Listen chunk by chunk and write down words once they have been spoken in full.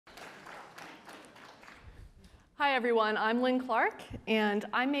Hi everyone, I'm Lynn Clark, and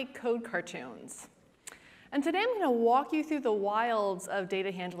I make code cartoons. And today I'm going to walk you through the wilds of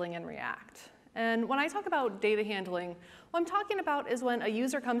data handling in React. And when I talk about data handling, what I'm talking about is when a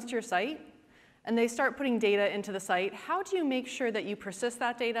user comes to your site and they start putting data into the site, how do you make sure that you persist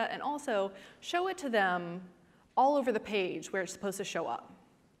that data and also show it to them all over the page where it's supposed to show up?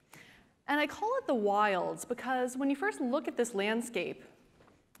 And I call it the wilds because when you first look at this landscape,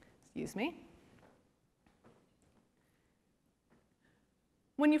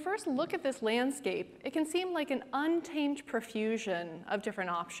 when you first look at this landscape, it can seem like an untamed profusion of different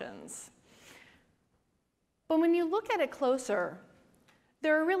options. But when you look at it closer,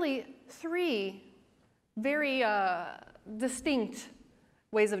 there are really three very distinct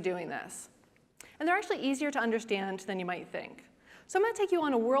ways of doing this. And they're actually easier to understand than you might think. So I'm going to take you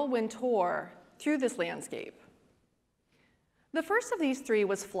on a whirlwind tour through this landscape. The first of these three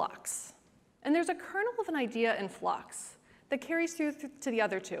was Flux. And there's a kernel of an idea in Flux that carries through to the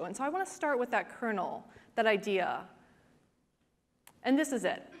other two. And so I want to start with that kernel, that idea. And this is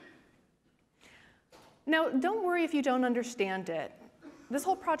it. Now, don't worry if you don't understand it. This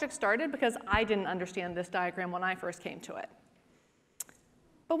whole project started because I didn't understand this diagram when I first came to it.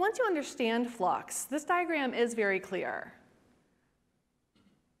 But once you understand Flux, this diagram is very clear.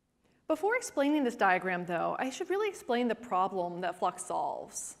 Before explaining this diagram, though, I should really explain the problem that Flux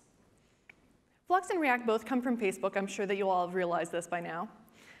solves. Flux and React both come from Facebook. I'm sure that you all have realized this by now.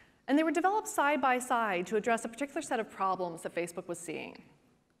 And they were developed side by side to address a particular set of problems that Facebook was seeing.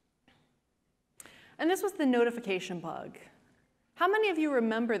 And this was the notification bug. How many of you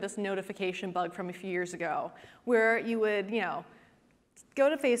remember this notification bug from a few years ago, where you would, go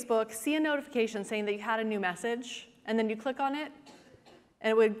to Facebook, see a notification saying that you had a new message, and then you click on it,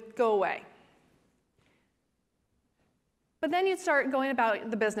 and it would go away. But then you'd start going about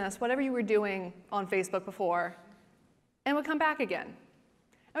the business, whatever you were doing on Facebook before, and it would come back again. And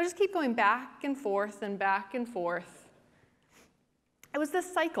it would just keep going back and forth and back and forth. It was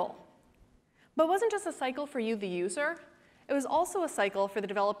this cycle. But it wasn't just a cycle for you, the user. It was also a cycle for the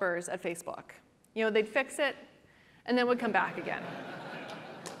developers at Facebook. They'd fix it, and then it would come back again.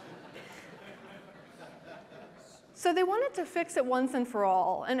 So they wanted to fix it once and for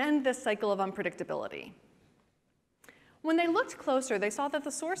all and end this cycle of unpredictability. When they looked closer, they saw that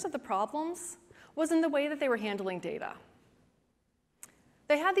the source of the problems was in the way that they were handling data.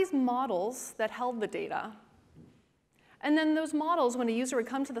 They had these models that held the data. And then those models, when a user would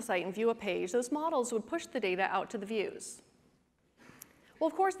come to the site and view a page, those models would push the data out to the views. Well,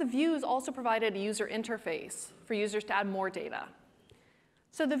 of course, the views also provided a user interface for users to add more data.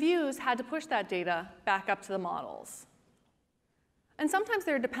 So the views had to push that data back up to the models. And sometimes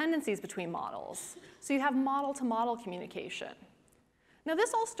there are dependencies between models. So you have model-to-model communication. Now,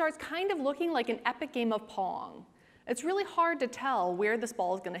 this all starts kind of looking like an epic game of Pong. It's really hard to tell where this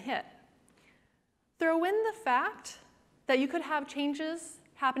ball is going to hit. Throw in the fact that you could have changes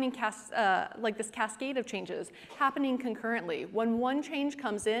happening, like this cascade of changes, happening concurrently. When one change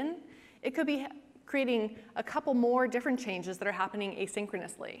comes in, it could be creating a couple more different changes that are happening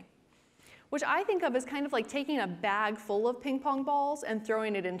asynchronously, which I think of as kind of like taking a bag full of ping pong balls and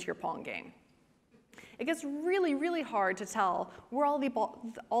throwing it into your Pong game. It gets really, really hard to tell where all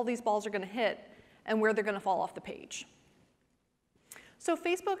these balls are going to hit and where they're going to fall off the page. So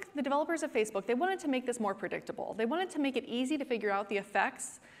Facebook, the developers of Facebook, they wanted to make this more predictable. They wanted to make it easy to figure out the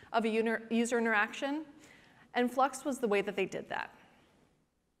effects of a user interaction, and Flux was the way that they did that.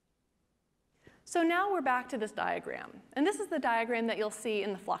 So now we're back to this diagram. And this is the diagram that you'll see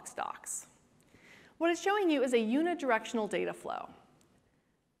in the Flux docs. What it's showing you is a unidirectional data flow.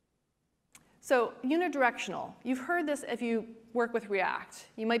 So unidirectional, you've heard this if you work with React.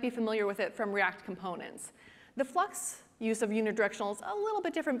 You might be familiar with it from React components. The Flux use of unidirectional is a little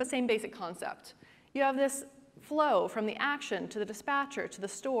bit different, but same basic concept. You have this flow from the action to the dispatcher, to the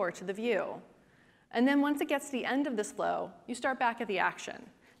store, to the view. And then once it gets to the end of this flow, you start back at the action.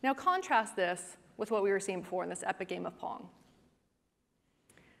 Now contrast this with what we were seeing before in this epic game of Pong.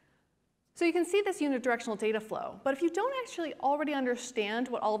 So you can see this unidirectional data flow. But if you don't actually already understand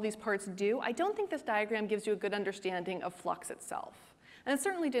what all of these parts do, I don't think this diagram gives you a good understanding of Flux itself. And it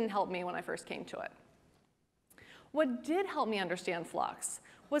certainly didn't help me when I first came to it. What did help me understand Flux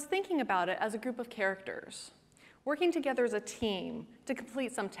was thinking about it as a group of characters, working together as a team to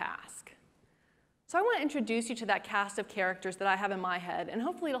complete some task. So I want to introduce you to that cast of characters that I have in my head, and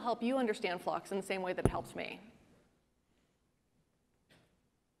hopefully it'll help you understand Flux in the same way that it helps me.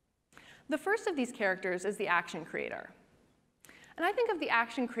 The first of these characters is the action creator. And I think of the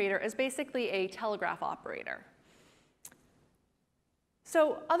action creator as basically a telegraph operator.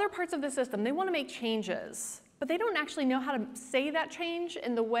 So other parts of the system, they want to make changes but they don't actually know how to say that change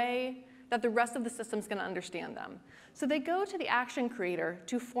in the way that the rest of the system's going to understand them. So they go to the action creator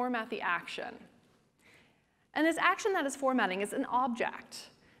to format the action. And this action that is formatting is an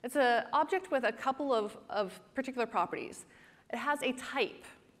object. It's an object with a couple of particular properties. It has a type.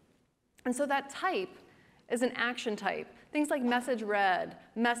 And so that type is an action type. Things like message read,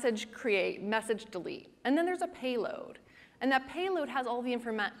 message create, message delete. And then there's a payload. And that payload has all the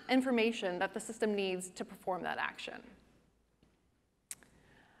information that the system needs to perform that action.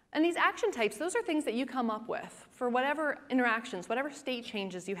 And these action types, those are things that you come up with for whatever interactions, whatever state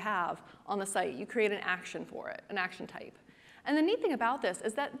changes you have on the site. You create an action for it, an action type. And the neat thing about this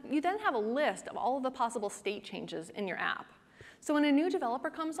is that you then have a list of all of the possible state changes in your app. So when a new developer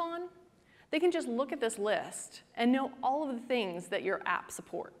comes on, they can just look at this list and know all of the things that your app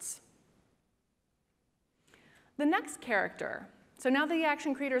supports. The next character, so now the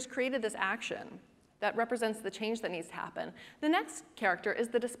action creator has created this action that represents the change that needs to happen. The next character is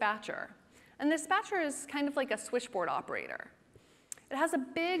the dispatcher. And the dispatcher is kind of like a switchboard operator. It has a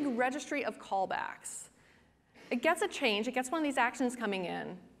big registry of callbacks. It gets a change, it gets one of these actions coming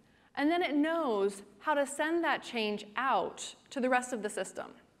in, and then it knows how to send that change out to the rest of the system.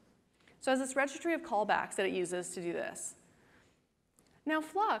 So it has this registry of callbacks that it uses to do this. Now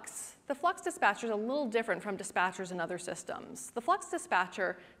the Flux dispatcher is a little different from dispatchers in other systems. The Flux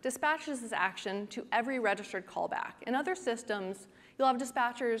dispatcher dispatches this action to every registered callback. In other systems, you'll have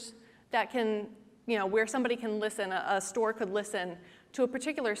dispatchers that can, where somebody can listen, a store could listen to a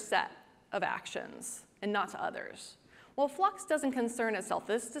particular set of actions and not to others. Well, Flux doesn't concern itself.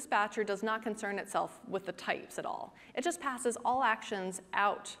 This dispatcher does not concern itself with the types at all. It just passes all actions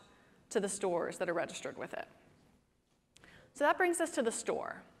out to the stores that are registered with it. So that brings us to the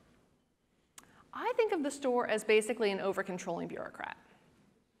store. I think of the store as basically an over-controlling bureaucrat.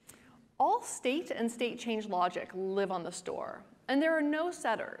 All state and state change logic live on the store, and there are no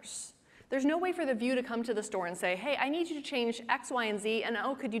setters. There's no way for the view to come to the store and say, hey, I need you to change X, Y, and Z, and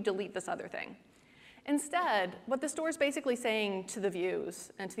oh, could you delete this other thing? Instead, what the store is basically saying to the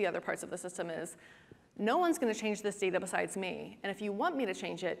views and to the other parts of the system is, no one's going to change this data besides me, and if you want me to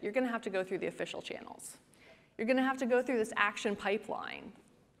change it, you're going to have to go through the official channels. You're going to have to go through this action pipeline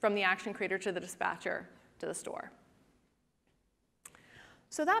from the action creator to the dispatcher to the store.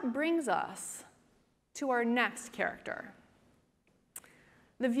 So that brings us to our next character,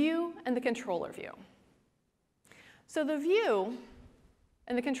 the view and the controller view. So the view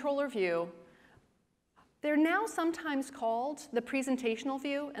and the controller view, they're now sometimes called the presentational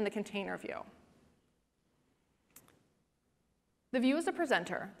view and the container view. The view is a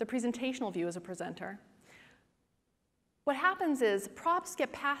presenter. The presentational view is a presenter. What happens is props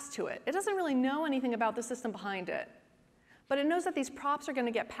get passed to it. It doesn't really know anything about the system behind it, but it knows that these props are going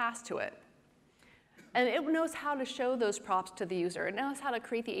to get passed to it. And it knows how to show those props to the user. It knows how to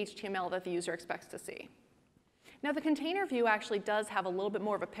create the HTML that the user expects to see. Now, the container view actually does have a little bit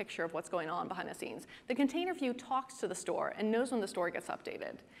more of a picture of what's going on behind the scenes. The container view talks to the store and knows when the store gets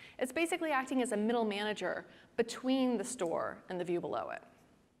updated. It's basically acting as a middle manager between the store and the view below it.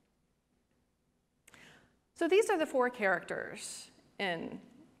 So these are the four characters in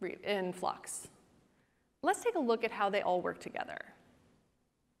Flux. Let's take a look at how they all work together.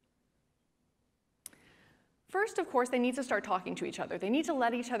 First, of course, they need to start talking to each other. They need to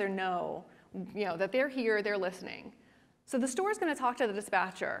let each other know, that they're here, they're listening. So the store is going to talk to the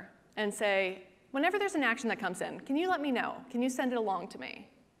dispatcher and say, whenever there's an action that comes in, can you let me know? Can you send it along to me?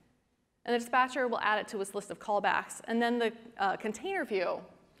 And the dispatcher will add it to his list of callbacks. And then the container view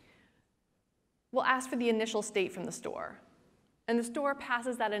will ask for the initial state from the store. And the store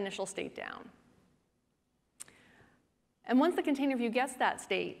passes that initial state down. And once the container view gets that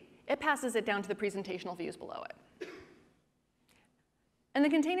state, it passes it down to the presentational views below it. And the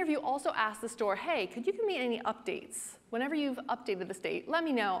container view also asks the store, hey, could you give me any updates? Whenever you've updated the state, let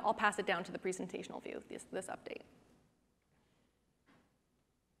me know. I'll pass it down to the presentational view, this update.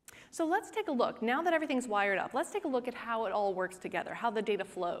 So let's take a look. Now that everything's wired up, let's take a look at how it all works together, how the data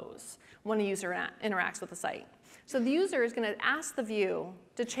flows when a user interacts with the site. So the user is going to ask the view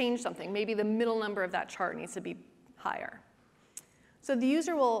to change something. Maybe the middle number of that chart needs to be higher. So the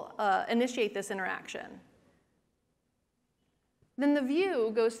user will initiate this interaction. Then the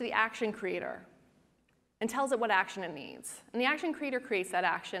view goes to the action creator and tells it what action it needs. And the action creator creates that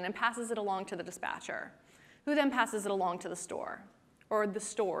action and passes it along to the dispatcher, who then passes it along to the store, or the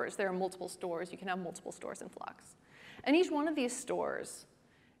stores. There are multiple stores. You can have multiple stores in Flux. And each one of these stores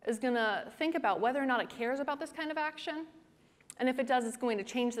is going to think about whether or not it cares about this kind of action. And if it does, it's going to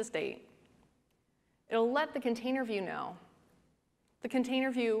change the state. It'll let the container view know. The container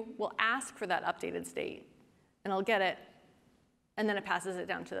view will ask for that updated state. and it'll get it, and then it passes it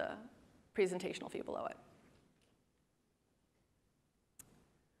down to the presentational view below it.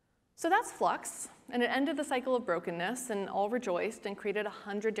 So that's Flux, and it ended the cycle of brokenness, and all rejoiced and created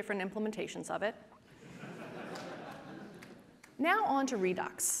 100 different implementations of it. Now on to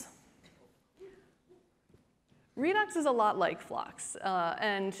Redux. Redux is a lot like Flux,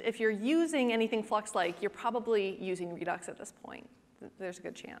 and if you're using anything Flux-like, you're probably using Redux at this point. There's a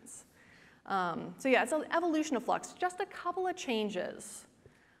good chance. So yeah, it's an evolution of Flux, just a couple of changes.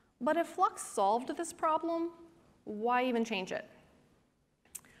 But if Flux solved this problem, why even change it?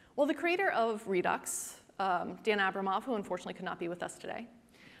 Well, the creator of Redux, Dan Abramov, who unfortunately could not be with us today,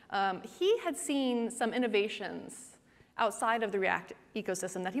 he had seen some innovations outside of the React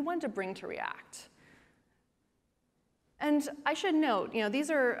ecosystem that he wanted to bring to React. And I should note, these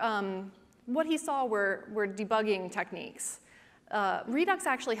are what he saw were debugging techniques. Redux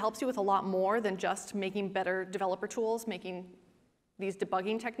actually helps you with a lot more than just making better developer tools, making these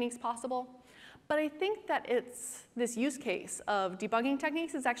debugging techniques possible. But I think that this use case of debugging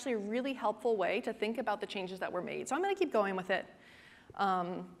techniques is actually a really helpful way to think about the changes that were made. So I'm going to keep going with it.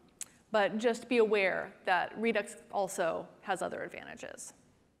 But just be aware that Redux also has other advantages.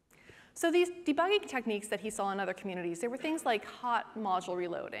 So these debugging techniques that he saw in other communities, they were things like hot module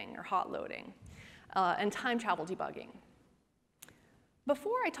reloading or hot loading and time travel debugging.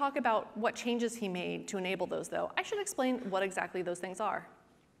 Before I talk about what changes he made to enable those, though, I should explain what exactly those things are.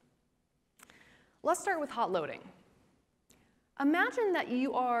 Let's start with hot loading. Imagine that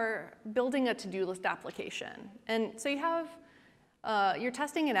you are building a to-do list application. And so you have, you're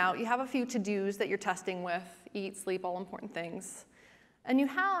testing it out. You have a few to-dos that you're testing with, eat, sleep, all important things. And you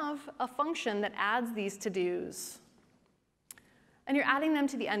have a function that adds these to-dos. And you're adding them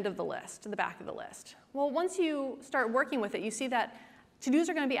to the end of the list, to the back of the list. Well, once you start working with it, you see that to-dos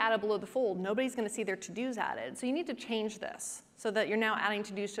are going to be added below the fold. Nobody's going to see their to-dos added. So you need to change this so that you're now adding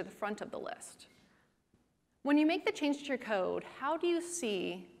to-dos to the front of the list. When you make the change to your code, how do you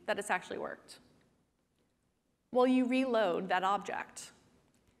see that it's actually worked? Well, you reload that object.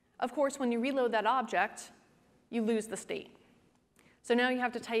 Of course, when you reload that object, you lose the state. So now you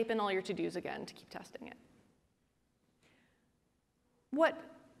have to type in all your to-dos again to keep testing it. What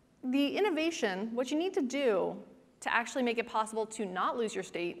you need to do to actually make it possible to not lose your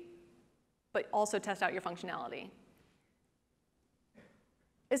state, but also test out your functionality,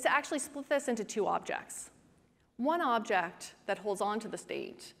 is to actually split this into two objects. One object that holds on to the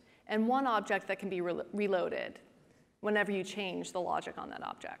state, and one object that can be reloaded whenever you change the logic on that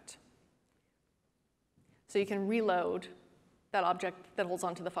object. So you can reload that object that holds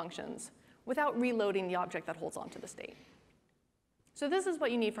on to the functions without reloading the object that holds on to the state. So this is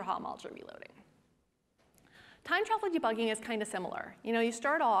what you need for hot module reloading. Time travel debugging is kind of similar. You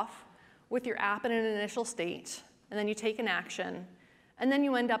start off with your app in an initial state, and then you take an action, and then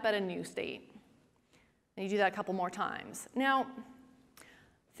you end up at a new state. And you do that a couple more times. Now,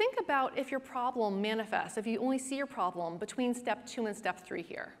 think about if your problem manifests, if you only see your problem between step 2 and step 3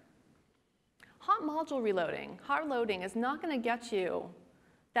 here. Hot module reloading, hot loading, is not going to get you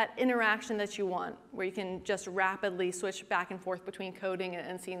that interaction that you want, where you can just rapidly switch back and forth between coding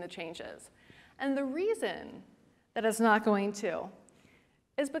and seeing the changes. And the reason that it's not going to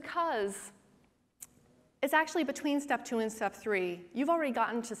is because it's actually between step 2 and step 3. You've already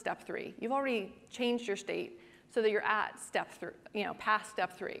gotten to step 3. You've already changed your state so that you're at step 3, past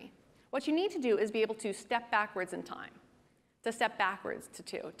step 3. What you need to do is be able to step backwards in time, to step backwards to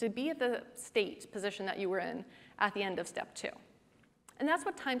 2, to be at the state position that you were in at the end of step 2. And that's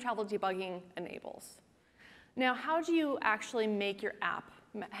what time travel debugging enables. Now, how do you actually make your app,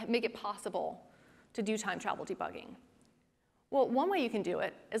 make it possible to do time travel debugging? Well, one way you can do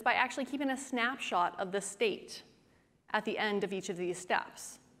it is by actually keeping a snapshot of the state at the end of each of these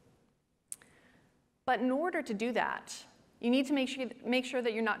steps. But in order to do that, you need to make sure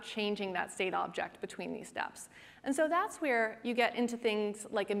that you're not changing that state object between these steps. And so that's where you get into things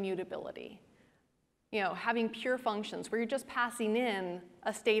like immutability. Having pure functions where you're just passing in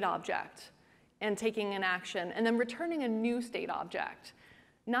a state object and taking an action and then returning a new state object,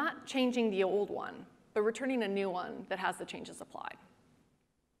 not changing the old one, but returning a new one that has the changes applied.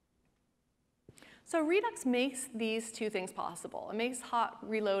 So Redux makes these two things possible. It makes hot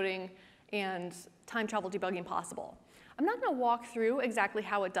reloading and time travel debugging possible. I'm not going to walk through exactly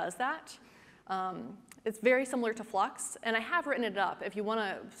how it does that. It's very similar to Flux, and I have written it up. If you want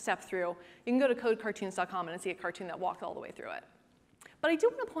to step through, you can go to codecartoons.com and see a cartoon that walked all the way through it. But I do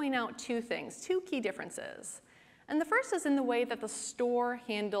want to point out two things, two key differences. And the first is in the way that the store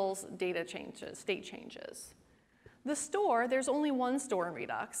handles data changes, state changes. The store, there's only one store in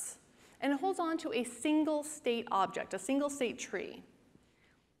Redux, and it holds on to a single state object, a single state tree.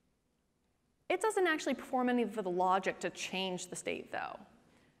 It doesn't actually perform any of the logic to change the state, though.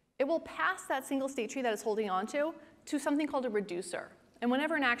 It will pass that single state tree that it's holding on to something called a reducer. And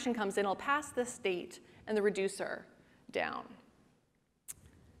whenever an action comes in, it'll pass this state and the reducer down.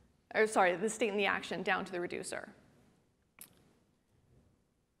 Or sorry, the state and the action down to the reducer.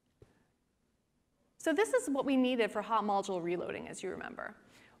 So this is what we needed for hot module reloading, as you remember.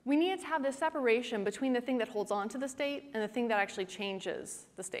 We needed to have this separation between the thing that holds on to the state and the thing that actually changes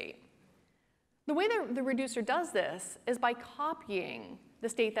the state. The way that the reducer does this is by copying the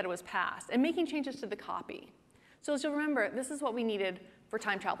state that it was passed and making changes to the copy. So as you'll remember, this is what we needed for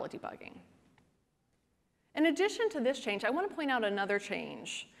time travel debugging. In addition to this change, I want to point out another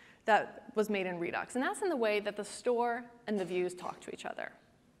change that was made in Redux, and that's in the way that the store and the views talk to each other.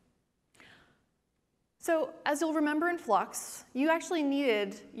 So as you'll remember in Flux, you actually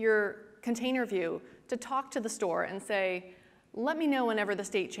needed your container view to talk to the store and say, let me know whenever the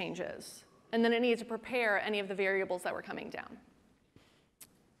state changes. And then it needed to prepare any of the variables that were coming down.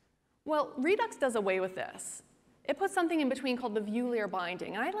 Well, Redux does away with this. It puts something in between called the view layer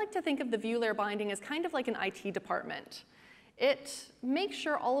binding. And I like to think of the view layer binding as kind of like an IT department. It makes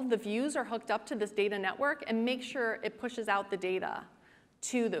sure all of the views are hooked up to this data network and makes sure it pushes out the data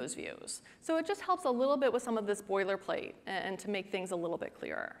to those views. So it just helps a little bit with some of this boilerplate and to make things a little bit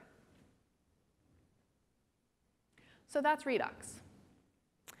clearer. So that's Redux.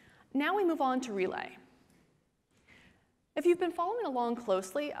 Now we move on to Relay. If you've been following along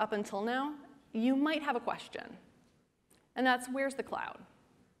closely up until now, you might have a question. And that's, where's the cloud?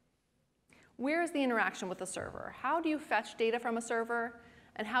 Where is the interaction with the server? How do you fetch data from a server?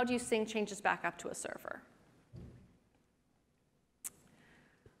 And how do you sync changes back up to a server?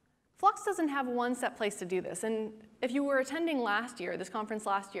 Flux doesn't have one set place to do this. And if you were attending last year, this conference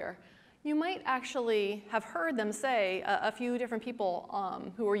last year, you might actually have heard them say, a few different people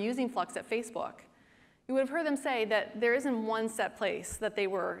who were using Flux at Facebook, you would have heard them say that there isn't one set place that they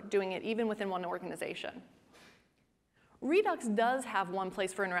were doing it, even within one organization. Redux does have one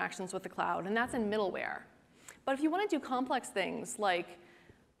place for interactions with the cloud, and that's in middleware. But if you want to do complex things like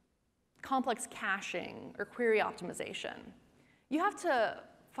complex caching or query optimization, you have to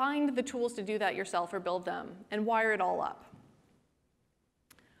find the tools to do that yourself or build them and wire it all up.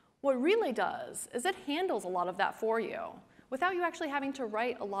 What Relay does is it handles a lot of that for you without you actually having to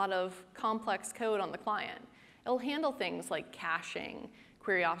write a lot of complex code on the client. It'll handle things like caching,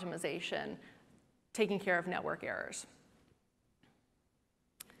 query optimization, taking care of network errors.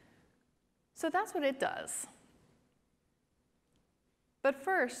 So that's what it does. But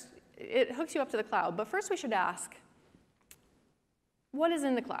first, it hooks you up to the cloud. But first we should ask, what is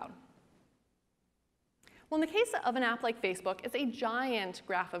in the cloud? Well, in the case of an app like Facebook, it's a giant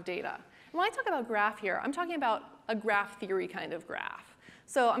graph of data. And when I talk about graph here, I'm talking about a graph theory kind of graph.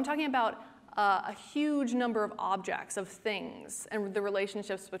 So I'm talking about a huge number of objects, of things, and the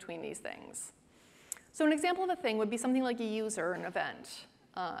relationships between these things. So an example of a thing would be something like a user or an event.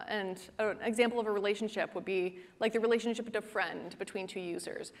 And an example of a relationship would be like the relationship of a friend between two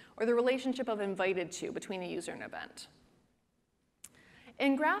users, or the relationship of invited to between a user and an event.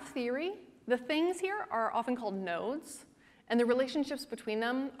 In graph theory, the things here are often called nodes, and the relationships between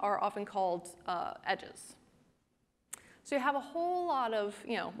them are often called edges. So you have a whole lot of,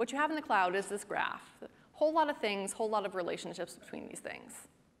 what you have in the cloud is this graph. A whole lot of things, whole lot of relationships between these things.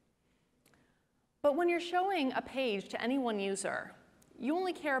 But when you're showing a page to any one user, you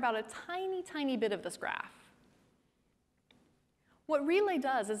only care about a tiny, tiny bit of this graph. What Relay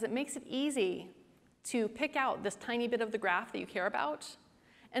does is it makes it easy to pick out this tiny bit of the graph that you care about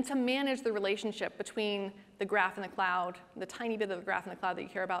and to manage the relationship between the graph in the cloud, the tiny bit of the graph in the cloud that you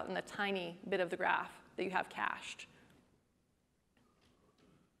care about, and the tiny bit of the graph that you have cached.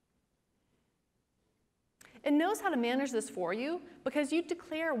 It knows how to manage this for you because you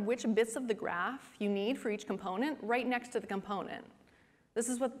declare which bits of the graph you need for each component right next to the component. This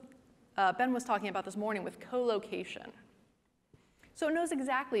is what Ben was talking about this morning with co-location. So it knows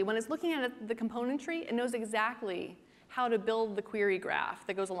exactly, when it's looking at the component tree, it knows exactly how to build the query graph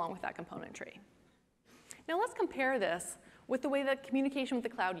that goes along with that component tree. Now let's compare this with the way that communication with the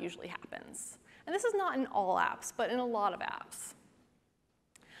cloud usually happens. And this is not in all apps, but in a lot of apps.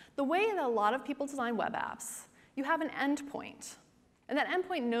 The way that a lot of people design web apps, you have an endpoint. And that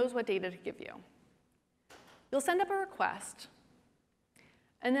endpoint knows what data to give you. You'll send up a request.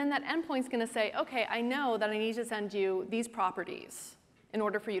 And then that endpoint's going to say, OK, I know that I need to send you these properties in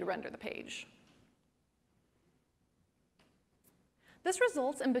order for you to render the page. This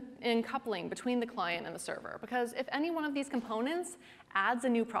results in coupling between the client and the server, because if any one of these components adds a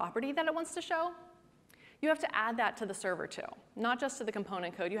new property that it wants to show, you have to add that to the server too. Not just to the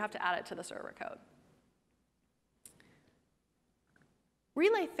component code, you have to add it to the server code.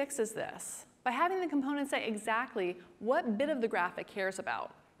 Relay fixes this by having the component say exactly what bit of the graph it cares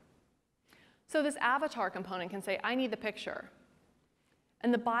about. So this avatar component can say, I need the picture.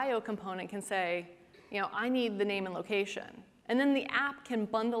 And the bio component can say, I need the name and location. And then the app can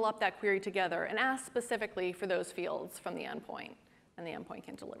bundle up that query together and ask specifically for those fields from the endpoint, and the endpoint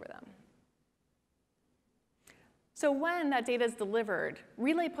can deliver them. So when that data is delivered,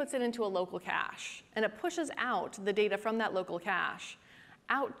 Relay puts it into a local cache, and it pushes out the data from that local cache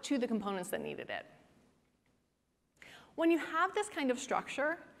out to the components that needed it. When you have this kind of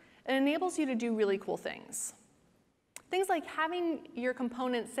structure, it enables you to do really cool things. Things like having your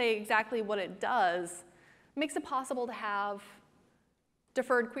component say exactly what it does makes it possible to have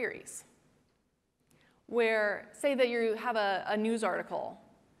deferred queries, where say that you have a news article,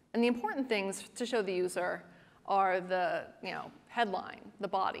 and the important things to show the user are the headline, the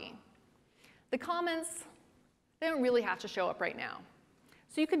body. The comments, they don't really have to show up right now.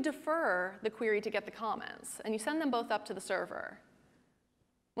 So you could defer the query to get the comments, and you send them both up to the server.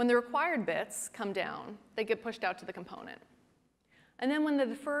 When the required bits come down, they get pushed out to the component. And then when the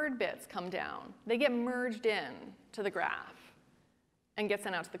deferred bits come down, they get merged in to the graph and get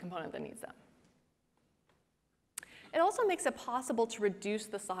sent out to the component that needs them. It also makes it possible to reduce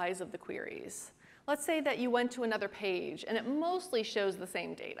the size of the queries. Let's say that you went to another page, and it mostly shows the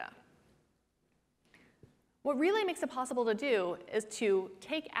same data. What Relay makes it possible to do is to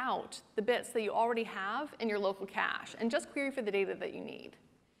take out the bits that you already have in your local cache and just query for the data that you need.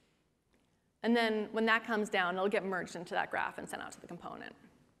 And then when that comes down, it'll get merged into that graph and sent out to the component.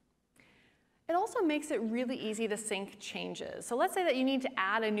 It also makes it really easy to sync changes. So let's say that you need to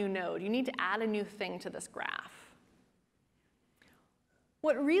add a new node. You need to add a new thing to this graph.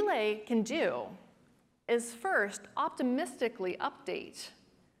 What Relay can do is first optimistically update.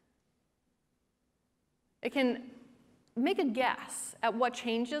 It can make a guess at what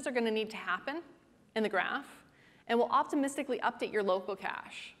changes are going to need to happen in the graph, and will optimistically update your local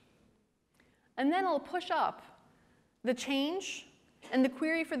cache. And then it'll push up the change and the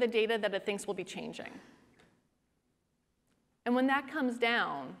query for the data that it thinks will be changing. And when that comes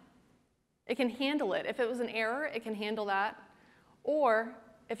down, it can handle it. If it was an error, it can handle that. Or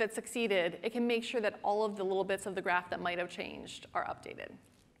if it succeeded, it can make sure that all of the little bits of the graph that might have changed are updated.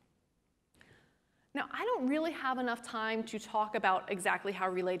 Now, I don't really have enough time to talk about exactly how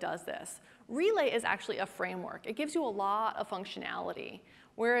Relay does this. Relay is actually a framework. It gives you a lot of functionality,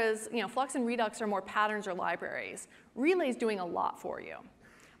 whereas Flux and Redux are more patterns or libraries. Relay is doing a lot for you.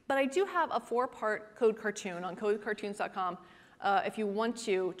 But I do have a 4-part code cartoon on codecartoons.com if you want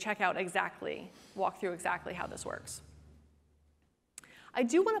to check out walk through exactly how this works. I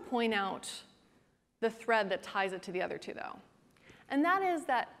do want to point out the thread that ties it to the other two, though. And that is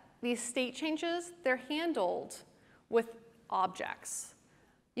that these state changes, they're handled with objects.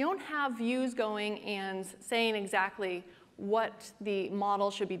 You don't have views going and saying exactly what the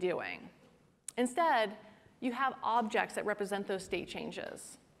model should be doing. Instead, you have objects that represent those state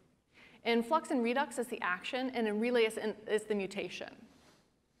changes. In Flux and Redux, it's the action, and in Relay, it's the mutation.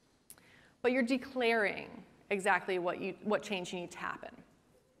 But you're declaring exactly what change you need to happen.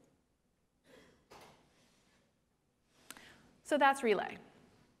 So that's Relay.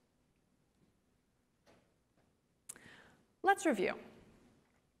 Let's review.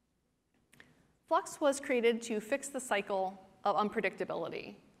 Flux was created to fix the cycle of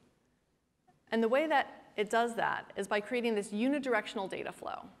unpredictability. And the way that it does that is by creating this unidirectional data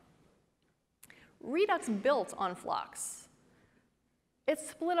flow. Redux built on Flux. It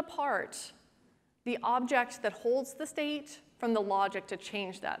split apart the object that holds the state from the logic to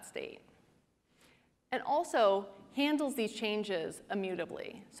change that state. And also handles these changes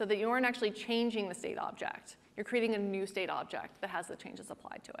immutably, so that you aren't actually changing the state object. You're creating a new state object that has the changes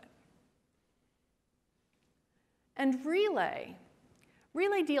applied to it. And Relay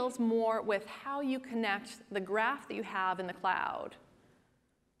deals more with how you connect the graph that you have in the cloud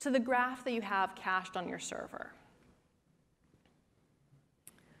to the graph that you have cached on your server.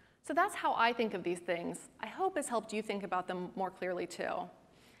 So that's how I think of these things. I hope it's helped you think about them more clearly, too.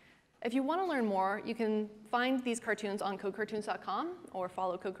 If you want to learn more, you can find these cartoons on codecartoons.com or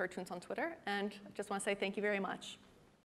follow CodeCartoons on Twitter. And I just want to say thank you very much.